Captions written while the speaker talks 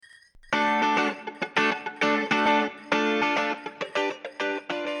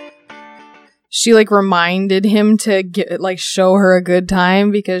she like reminded him to show her a good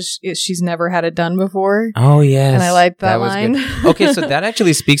time because she's never had it done before. Oh, yes. And I liked that line. Was good. Okay, so that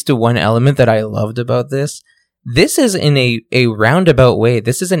actually speaks to one element that I loved about this. This is in a roundabout way.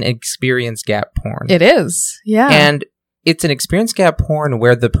 This is an experience gap porn. It is. Yeah. And it's an experience gap porn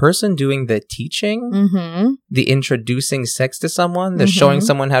where the person doing the teaching, the introducing sex to someone, the showing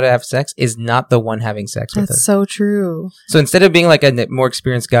someone how to have sex is not the one having sex with her. That's so true. So instead of being like a more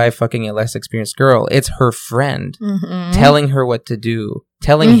experienced guy fucking a less experienced girl, it's her friend telling her what to do,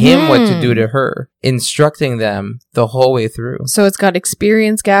 telling him what to do to her, instructing them the whole way through. So it's got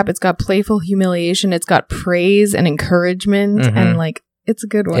experience gap, it's got playful humiliation, it's got praise and encouragement, and like, it's a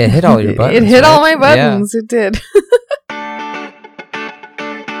good one. It hit all your buttons. It hit all my buttons. Yeah. It did.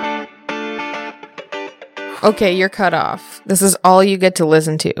 Okay, you're cut off. This is all you get to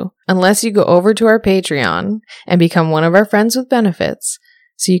listen to, unless you go over to our Patreon and become one of our friends with benefits,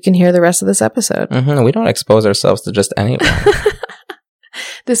 so you can hear the rest of this episode. We don't expose ourselves to just anyone.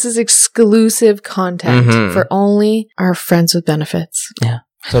 This is exclusive content for only our friends with benefits. Yeah,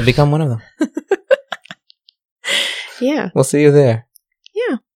 so become one of them. Yeah. We'll see you there.